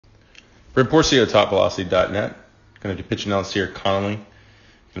Brent Porcio, TopVelocity.net. Going to do pitch analysis here. Connolly.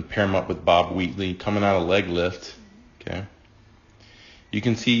 Going to pair him up with Bob Wheatley coming out of leg lift. Okay. You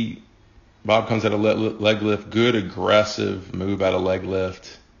can see Bob comes out of leg lift. Good aggressive move out of leg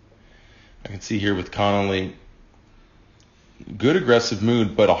lift. I can see here with Connolly, good aggressive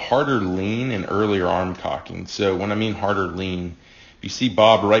move, but a harder lean and earlier arm cocking. So when I mean harder lean, you see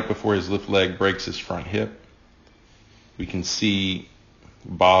Bob right before his lift leg breaks his front hip. We can see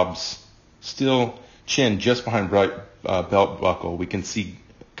Bob's still chin just behind belt buckle. We can see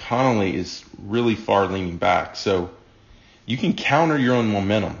Connolly is really far leaning back. So you can counter your own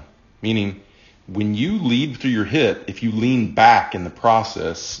momentum, meaning when you lead through your hip, if you lean back in the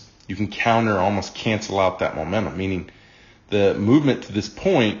process, you can counter, almost cancel out that momentum, meaning the movement to this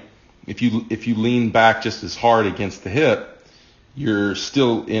point, if you lean back just as hard against the hip, you're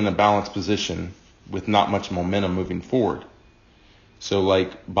still in a balanced position with not much momentum moving forward. So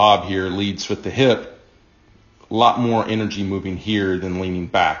like Bob here leads with the hip, a lot more energy moving here than leaning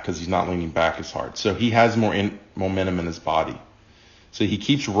back because he's not leaning back as hard. So he has more momentum in his body. So he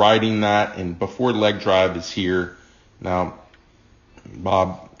keeps riding that, and before leg drive is here. Now,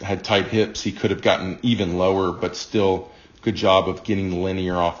 Bob had tight hips. He could have gotten even lower, but still good job of getting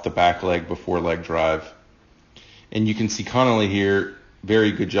linear off the back leg before leg drive. And you can see Connolly here,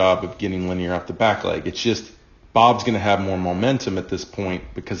 very good job of getting linear off the back leg. It's just Bob's going to have more momentum at this point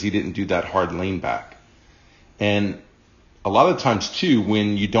because he didn't do that hard lean back. And a lot of times too,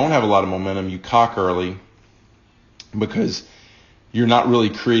 when you don't have a lot of momentum, you cock early because you're not really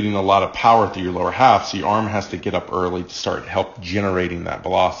creating a lot of power through your lower half, so your arm has to get up early to start help generating that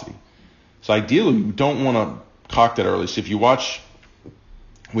velocity. So ideally, you don't want to cock that early. So if you watch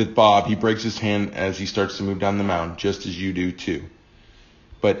with Bob, he breaks his hand as he starts to move down the mound, just as you do too.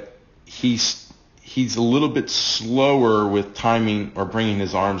 But he's a little bit slower with timing or bringing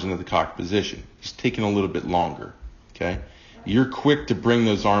his arms into the cocked position. He's taking a little bit longer, okay? You're quick to bring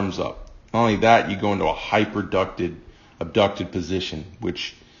those arms up. Not only that, you go into a abducted position,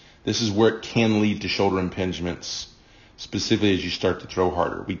 which this is where it can lead to shoulder impingements, specifically as you start to throw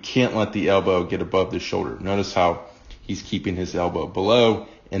harder. We can't let the elbow get above the shoulder. Notice how he's keeping his elbow below,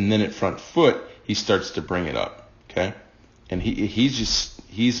 and then at front foot, he starts to bring it up, okay? And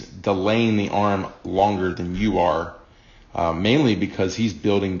he's delaying the arm longer than you are, mainly because he's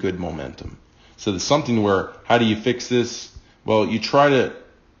building good momentum. So there's something where, how do you fix this? Well, you try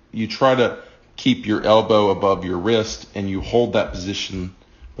to keep your elbow above your wrist, and you hold that position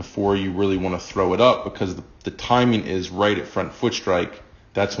before you really want to throw it up, because the timing is right at front foot strike.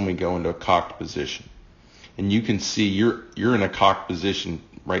 That's when we go into a cocked position. And you can see you're in a cocked position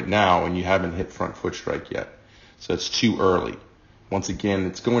right now, and you haven't hit front foot strike yet. So it's too early. Once again,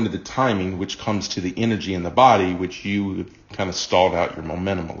 it's going to the timing, which comes to the energy in the body, which you have kind of stalled out your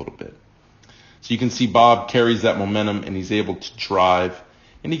momentum a little bit. So you can see Bob carries that momentum, and he's able to drive,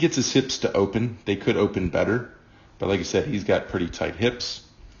 and he gets his hips to open. They could open better, but like I said, he's got pretty tight hips.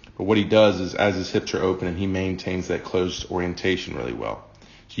 But what he does is, as his hips are open, and he maintains that closed orientation really well.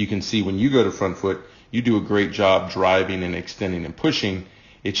 So you can see when you go to front foot, you do a great job driving and extending and pushing.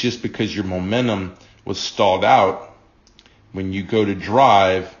 It's just because your momentum was stalled out. When you go to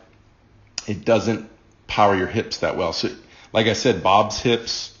drive, it doesn't power your hips that well. So like I said, Bob's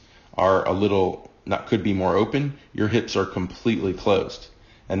hips are could be more open. Your hips are completely closed.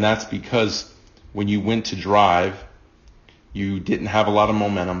 And that's because when you went to drive, you didn't have a lot of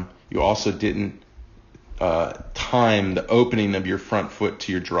momentum. You also didn't time the opening of your front foot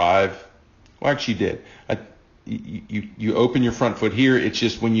to your drive. Well, actually you did. You open your front foot here. It's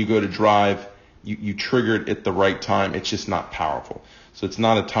just when you go to drive, you trigger it at the right time. It's just not powerful. So it's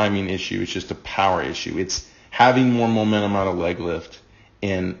not a timing issue. It's just a power issue. It's having more momentum out of leg lift.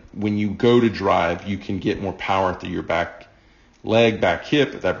 And when you go to drive, you can get more power through your back leg, back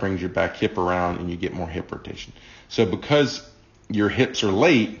hip. That brings your back hip around, and you get more hip rotation. So because your hips are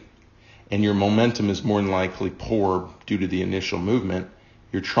late and your momentum is more than likely poor due to the initial movement,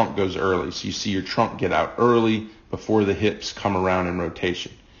 your trunk goes early. So you see your trunk get out early before the hips come around in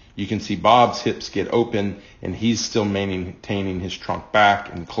rotation. You can see Bob's hips get open, and he's still maintaining his trunk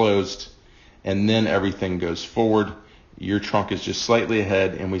back and closed, and then everything goes forward. Your trunk is just slightly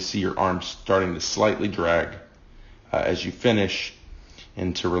ahead, and we see your arms starting to slightly drag as you finish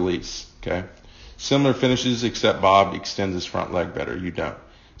into release. Okay, similar finishes, except Bob extends his front leg better. You don't.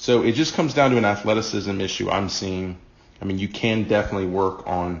 So it just comes down to an athleticism issue I'm seeing. I mean, you can definitely work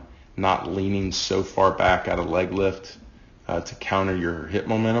on not leaning so far back out of leg lift to counter your hip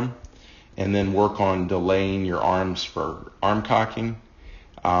momentum, and then work on delaying your arms for arm cocking.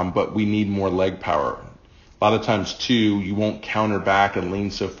 But we need more leg power. A lot of times too, you won't counter back and lean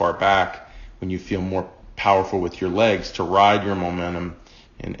so far back when you feel more powerful with your legs to ride your momentum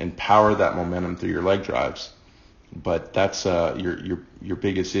and power that momentum through your leg drives. But that's your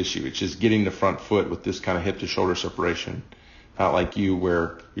biggest issue. It's just getting the front foot with this kind of hip to shoulder separation. Not like you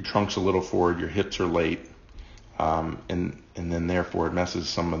where your trunk's a little forward, your hips are late, and then therefore it messes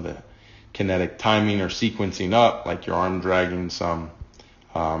some of the kinetic timing or sequencing up, like your arm dragging some,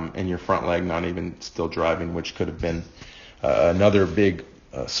 and your front leg not even still driving, which could have been another big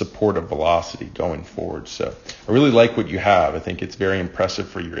support of velocity going forward. So I really like what you have. I think it's very impressive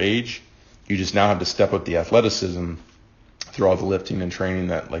for your age. You just now have to step up the athleticism through all the lifting and training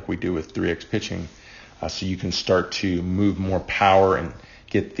that like we do with 3X pitching, so you can start to move more power and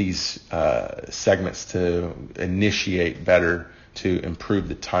get these segments to initiate better to improve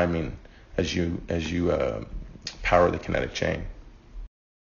the timing as you power the kinetic chain.